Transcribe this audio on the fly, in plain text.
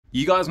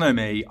You guys know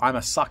me, I'm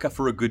a sucker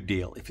for a good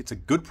deal. If it's a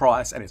good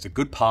price and it's a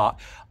good part,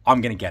 I'm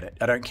gonna get it.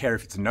 I don't care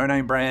if it's a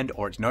no-name brand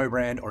or it's no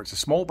brand or it's a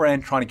small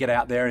brand trying to get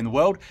out there in the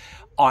world,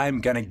 I'm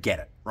gonna get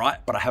it, right?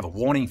 But I have a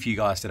warning for you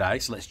guys today,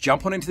 so let's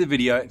jump on into the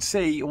video and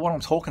see what I'm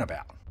talking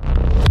about.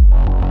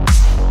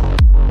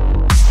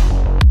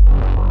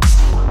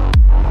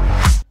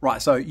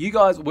 Right, so you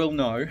guys will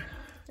know,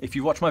 if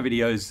you watch my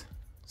videos,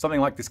 something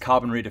like this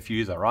carbon rear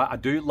diffuser, right? I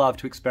do love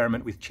to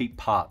experiment with cheap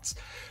parts.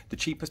 The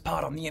cheapest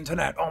part on the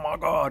internet, oh my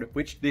God,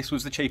 which this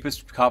was the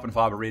cheapest carbon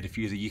fiber rear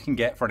diffuser you can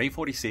get for an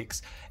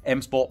E46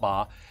 M Sport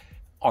bar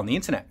on the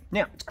internet.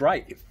 Now, it's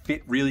great. It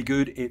fit really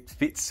good. It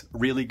fits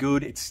really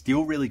good. It's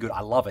still really good.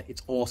 I love it.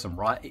 It's awesome,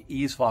 right? It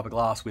is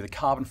fiberglass with a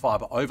carbon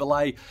fiber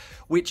overlay,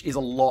 which is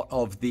a lot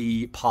of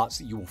the parts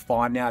that you will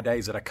find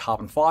nowadays that are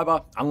carbon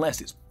fiber,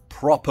 unless it's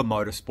proper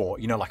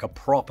motorsport, you know, like a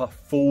proper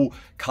full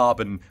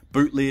carbon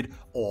boot lid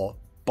or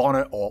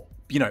bonnet or,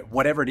 you know,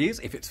 whatever it is.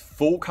 If it's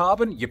full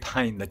carbon, you're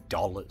paying the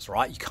dollars,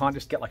 right? You can't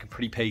just get like a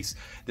pretty piece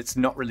that's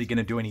not really going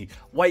to do any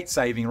weight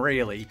saving,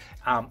 really.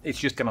 It's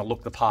just going to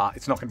look the part.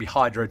 It's not going to be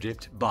hydro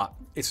dipped, but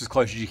it's as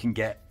close as you can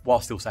get while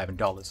still saving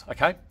dollars,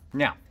 okay?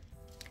 Now,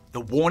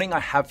 the warning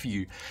I have for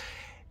you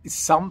is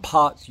some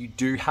parts you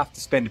do have to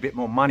spend a bit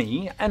more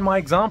money, and my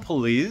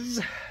example is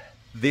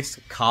this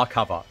car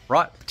cover,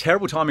 right?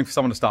 Terrible timing for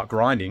someone to start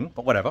grinding,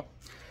 but whatever.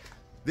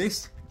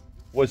 This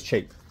was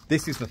cheap.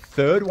 This is the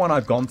third one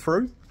I've gone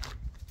through.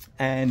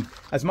 And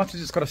as much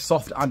as it's got a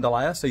soft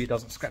underlayer, so it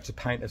doesn't scratch the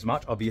paint as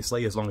much,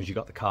 obviously, as long as you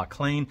got the car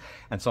clean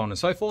and so on and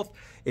so forth,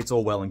 it's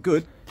all well and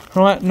good.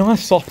 All right,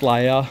 nice soft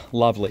layer,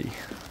 lovely.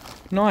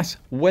 Nice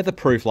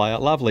weatherproof layer,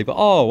 lovely. But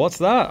oh, what's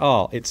that?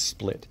 Oh, it's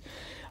split.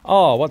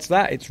 Oh, what's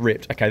that? It's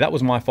ripped. Okay, that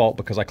was my fault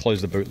because I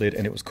closed the boot lid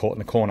and it was caught in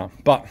the corner.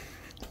 But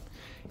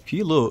if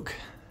you look,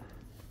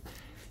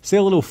 see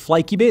the little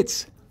flaky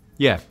bits?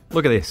 Yeah,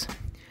 look at this.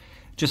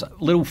 Just a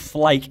little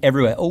flake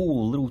everywhere. Oh,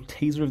 a little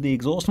teaser of the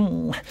exhaust.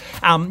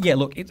 Yeah,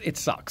 look, it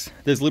sucks.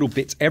 There's little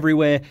bits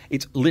everywhere.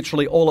 It's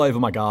literally all over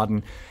my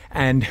garden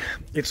and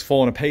it's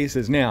fallen to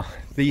pieces. Now,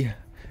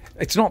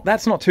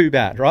 that's not too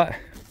bad, right?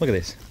 Look at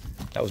this.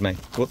 That was me.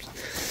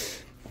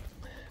 Whoops.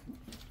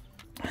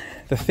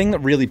 The thing that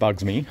really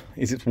bugs me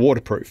is it's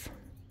waterproof.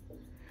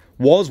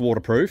 Was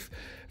waterproof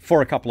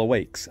for a couple of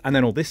weeks, and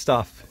then all this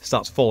stuff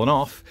starts falling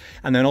off,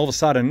 and then all of a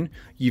sudden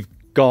you've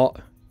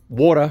got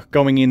water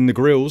going in the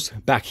grills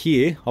back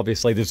here.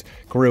 Obviously there's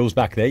grills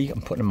back there.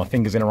 I'm putting my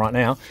fingers in it right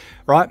now,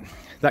 right?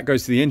 That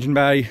goes to the engine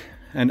bay,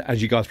 and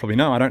as you guys probably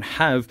know, I don't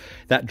have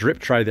that drip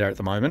tray there at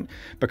the moment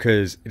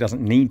because it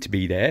doesn't need to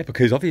be there,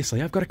 because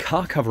obviously I've got a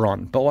car cover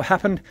on. But what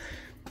happened?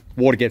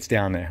 Water gets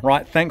down there,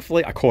 right?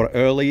 Thankfully, I caught it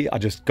early. I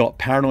just got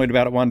paranoid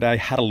about it one day,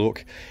 had a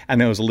look,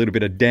 and there was a little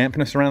bit of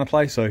dampness around the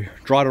place, so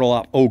dried it all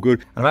up, all good.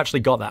 And I've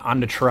actually got that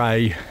under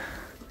tray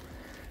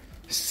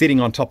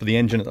sitting on top of the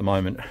engine at the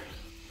moment.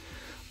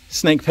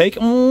 Sneak peek.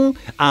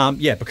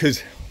 Yeah, because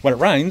when it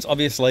rains,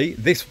 obviously,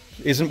 this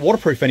isn't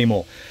waterproof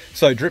anymore.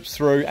 So it drips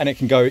through and it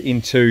can go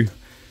into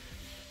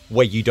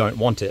where you don't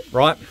want it,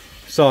 right?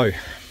 So,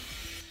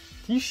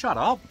 can you shut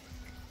up?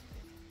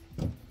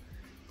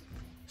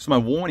 So my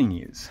warning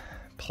is,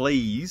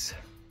 please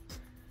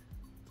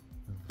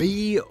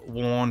be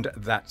warned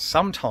that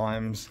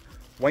sometimes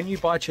when you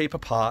buy cheaper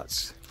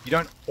parts, you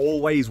don't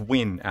always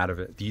win out of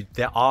it.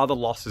 There are the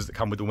losses that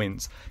come with the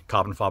wins.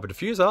 Carbon fiber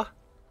diffuser,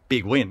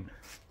 big win.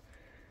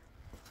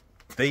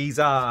 These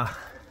are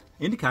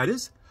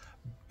indicators,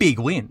 big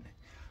win.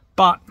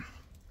 But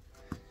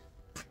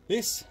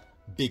this,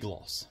 big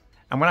loss.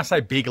 And when I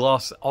say big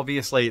loss,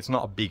 obviously it's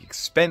not a big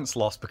expense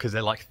loss because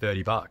they're like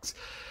 30 bucks.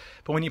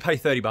 But when you pay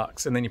 30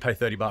 bucks and then you pay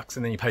 30 bucks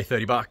and then you pay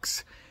 30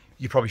 bucks,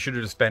 you probably should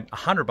have just spent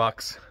 100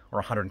 bucks or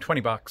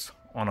 120 bucks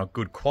on a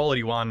good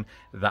quality one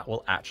that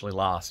will actually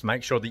last.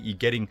 Make sure that you're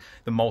getting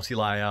the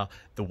multi-layer,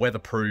 the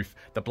weatherproof,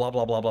 the blah,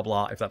 blah, blah, blah,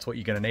 blah, if that's what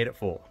you're gonna need it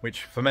for,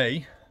 which for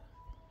me,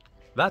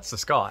 that's the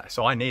sky.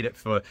 So I need it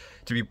to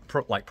be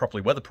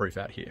properly weatherproof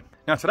out here.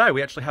 Now today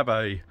we actually have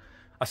a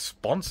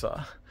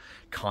sponsor,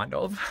 kind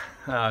of.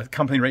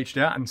 Company reached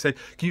out and said,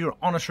 can you do an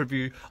honest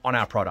review on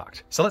our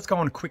product? So let's go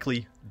on and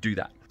quickly do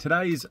that.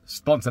 Today's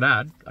sponsored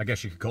ad, I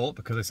guess you could call it,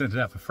 because they sent it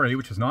out for free,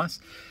 which was nice,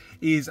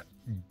 is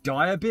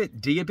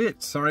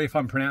Diabit, sorry if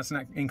I'm pronouncing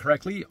that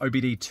incorrectly,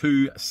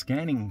 OBD2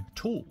 scanning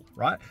tool,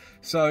 right?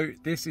 So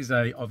this is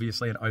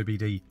obviously an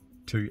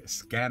OBD2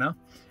 scanner.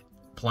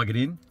 Plug it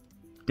in,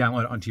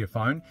 download it onto your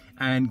phone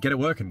and get it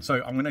working.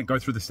 So I'm gonna go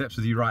through the steps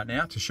with you right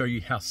now to show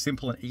you how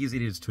simple and easy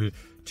it is to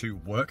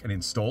work and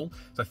install.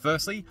 So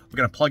firstly, we're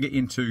gonna plug it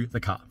into the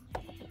car.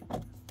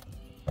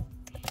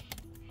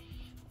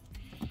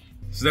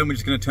 So then we're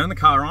just gonna turn the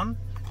car on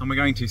and we're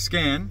going to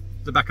scan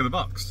the back of the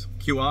box.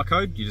 QR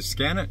code, you just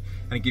scan it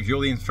and it gives you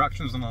all the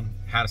instructions on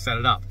how to set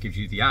it up. It gives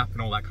you the app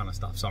and all that kind of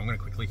stuff. So I'm gonna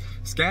quickly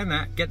scan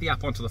that, get the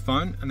app onto the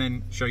phone and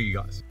then show you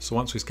guys. So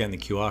once we scan the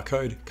QR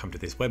code, come to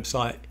this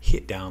website,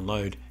 hit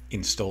download,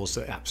 installs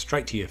the app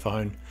straight to your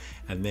phone,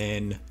 and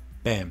then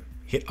bam,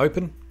 hit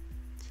open,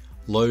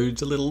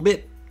 loads a little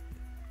bit,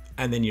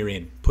 and then you're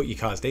in. Put your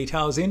car's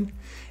details in,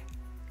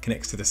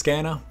 connects to the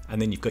scanner,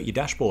 and then you've got your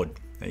dashboard.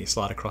 Now you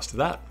slide across to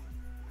that.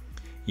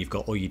 You've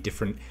got all your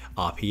different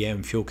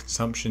RPM, fuel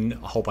consumption,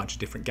 a whole bunch of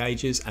different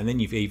gauges, and then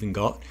you've even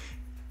got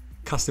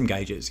custom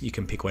gauges. You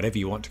can pick whatever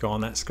you want to go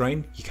on that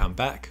screen. You come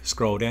back,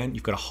 scroll down,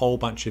 you've got a whole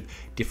bunch of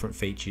different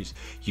features.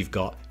 You've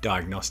got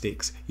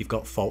diagnostics, you've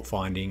got fault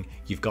finding,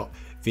 you've got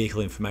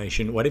vehicle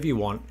information, whatever you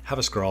want, have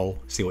a scroll,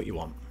 see what you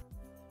want.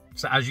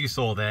 So as you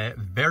saw there,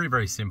 very,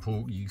 very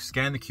simple. You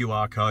scan the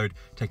QR code,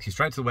 takes you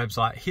straight to the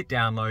website, hit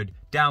download,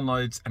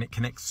 downloads, and it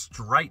connects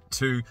straight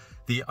to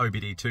the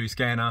OBD2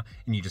 scanner,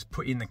 and you just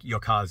put in your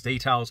car's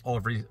details.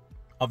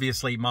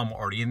 Obviously, mine were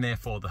already in there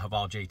for the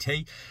Haval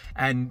GT,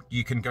 and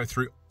you can go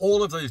through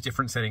all of those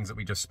different settings that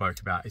we just spoke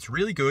about. It's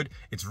really good.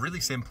 It's really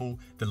simple.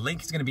 The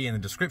link is going to be in the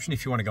description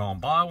if you want to go and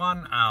buy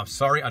one.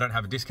 Sorry, I don't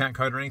have a discount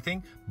code or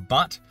anything,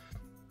 but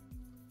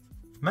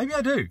maybe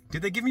I do.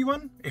 Did they give me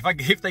one?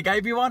 If they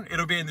gave me one,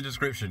 it'll be in the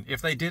description.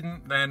 If they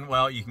didn't, then,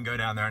 well, you can go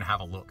down there and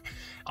have a look.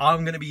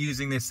 I'm going to be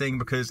using this thing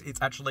because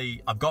it's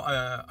actually, I've got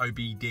a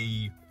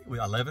OBD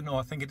 11, or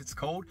I think it's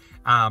called,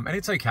 and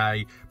it's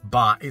okay,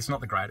 but it's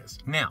not the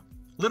greatest. Now,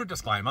 little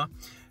disclaimer,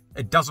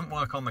 it doesn't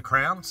work on the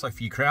Crown. So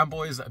for you Crown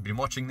boys that have been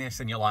watching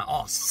this and you're like,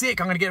 oh, sick,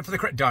 I'm going to get it for the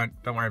Crown.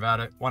 Don't worry about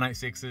it.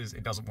 186s,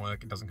 it doesn't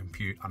work. It doesn't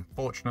compute.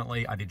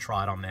 Unfortunately, I did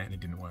try it on there and it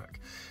didn't work.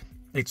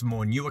 It's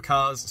more newer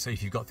cars. So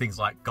if you've got things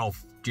like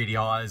Golf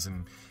GTIs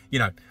and, you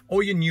know,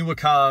 all your newer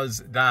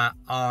cars that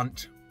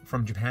aren't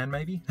from Japan,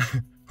 maybe,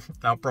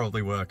 they'll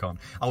probably work on.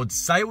 I would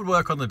say it would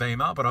work on the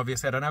Beamer, but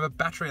obviously I don't have a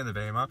battery in the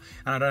Beamer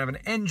and I don't have an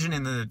engine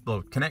in the,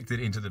 well, connected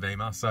into the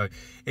Beamer. So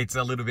it's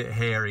a little bit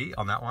hairy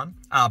on that one.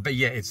 But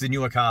yeah, it's the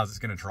newer cars it's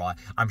going to try.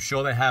 I'm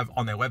sure they have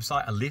on their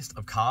website a list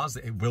of cars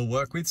that it will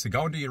work with. So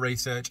go and do your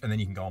research and then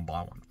you can go and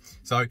buy one.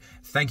 So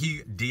thank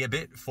you,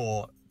 Dearbit,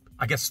 for,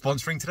 I guess,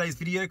 sponsoring today's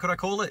video, could I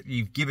call it?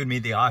 You've given me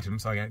the item,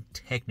 so I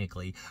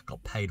technically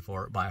got paid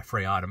for it by a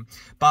free item.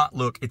 But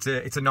look, it's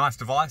a nice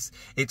device.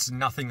 It's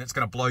nothing that's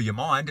going to blow your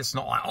mind. It's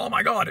not like, oh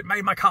my God, it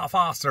made my car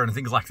faster and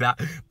things like that.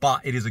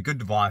 But it is a good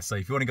device. So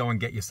if you want to go and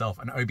get yourself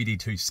an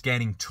OBD2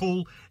 scanning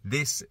tool,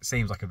 this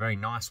seems like a very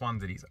nice one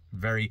that is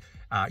very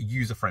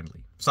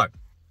user-friendly. So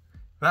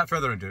without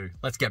further ado,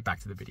 let's get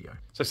back to the video.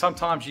 So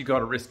sometimes you got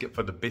to risk it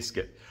for the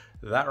biscuit.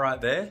 That right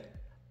there,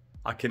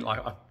 like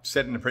I've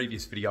said in the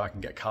previous video, I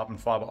can get carbon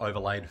fiber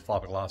overlaid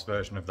fiberglass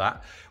version of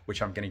that, which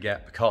I'm going to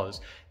get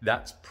because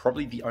that's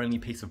probably the only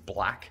piece of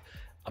black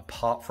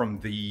apart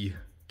from the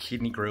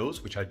kidney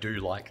grills, which I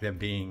do like them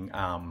being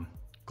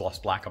gloss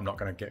black. I'm not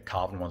going to get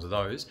carbon ones of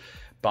those,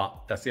 but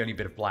that's the only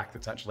bit of black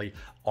that's actually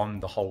on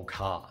the whole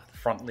car. The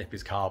front lip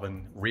is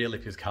carbon, rear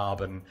lip is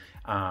carbon,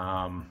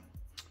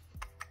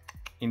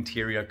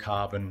 interior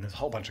carbon. There's a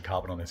whole bunch of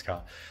carbon on this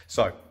car.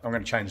 So I'm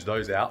going to change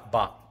those out,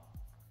 but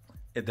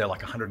they're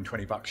like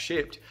 120 bucks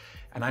shipped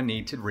and I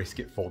need to risk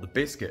it for the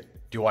biscuit.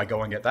 Do I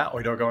go and get that,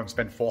 or do I go and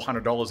spend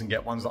 $400 and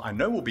get ones that I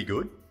know will be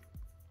good,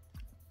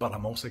 but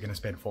I'm also going to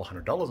spend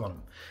 $400 on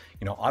them?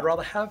 You know, I'd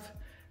rather have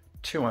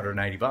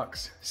 280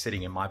 bucks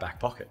sitting in my back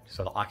pocket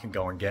so that I can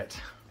go and get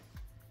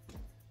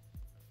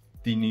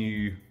the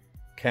new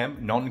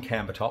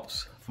non-camber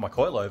tops for my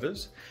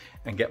coilovers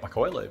and get my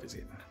coilovers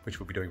in, which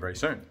we'll be doing very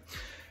soon.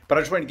 But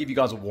I just wanted to give you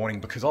guys a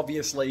warning because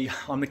obviously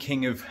I'm the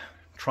king of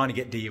trying to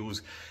get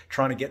deals,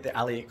 trying to get the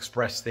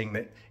Aliexpress thing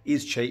that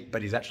is cheap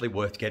but is actually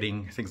worth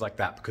getting, things like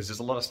that, because there's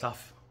a lot of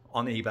stuff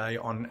on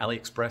eBay, on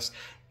Aliexpress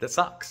that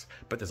sucks,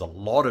 but there's a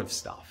lot of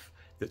stuff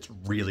that's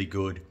really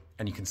good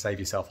and you can save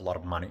yourself a lot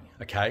of money,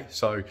 okay?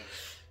 So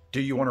do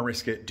you want to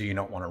risk it? Do you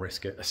not want to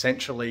risk it?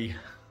 Essentially,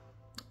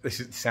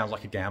 sounds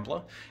like a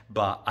gambler,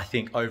 but I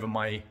think over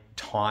my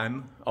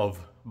time of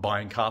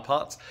buying car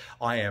parts,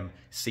 I am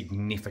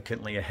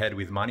significantly ahead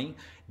with money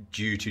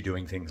due to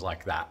doing things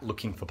like that,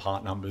 looking for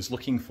part numbers,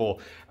 looking for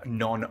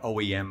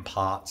non-OEM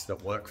parts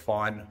that work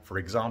fine. For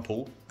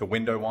example, the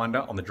window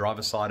winder on the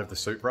driver's side of the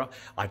Supra,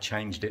 I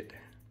changed it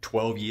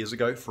 12 years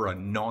ago for a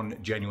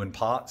non-genuine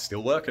part,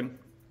 still working.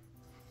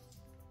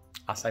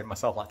 I saved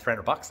myself like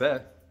 300 bucks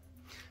there,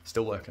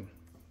 still working.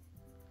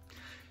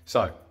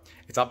 So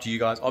it's up to you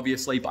guys,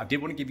 obviously, but I did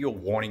want to give you a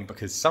warning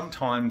because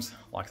sometimes,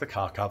 like the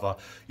car cover,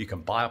 you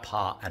can buy a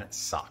part and it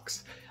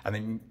sucks. And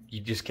then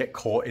you just get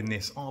caught in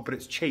this, oh, but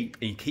it's cheap,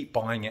 and you keep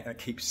buying it and it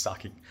keeps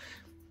sucking.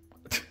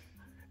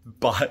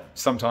 But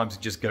sometimes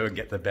you just go and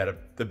get the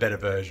better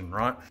version,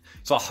 right?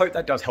 So I hope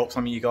that does help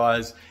some of you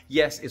guys.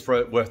 Yes, it's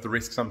worth the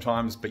risk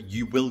sometimes, but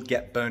you will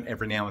get burnt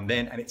every now and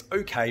then, and it's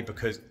okay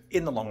because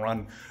in the long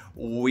run,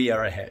 we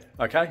are ahead,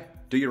 okay?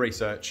 Do your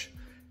research.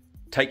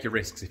 Take your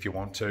risks if you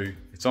want to.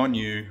 It's on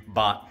you,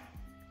 but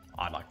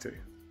I like to.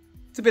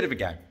 It's a bit of a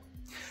game.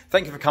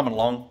 Thank you for coming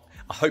along.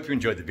 I hope you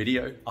enjoyed the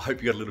video. I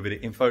hope you got a little bit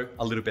of info,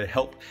 a little bit of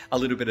help, a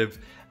little bit of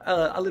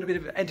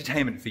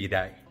entertainment for your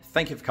day.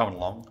 Thank you for coming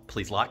along.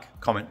 Please like,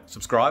 comment,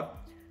 subscribe.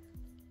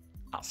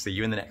 I'll see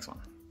you in the next one.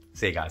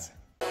 See you guys.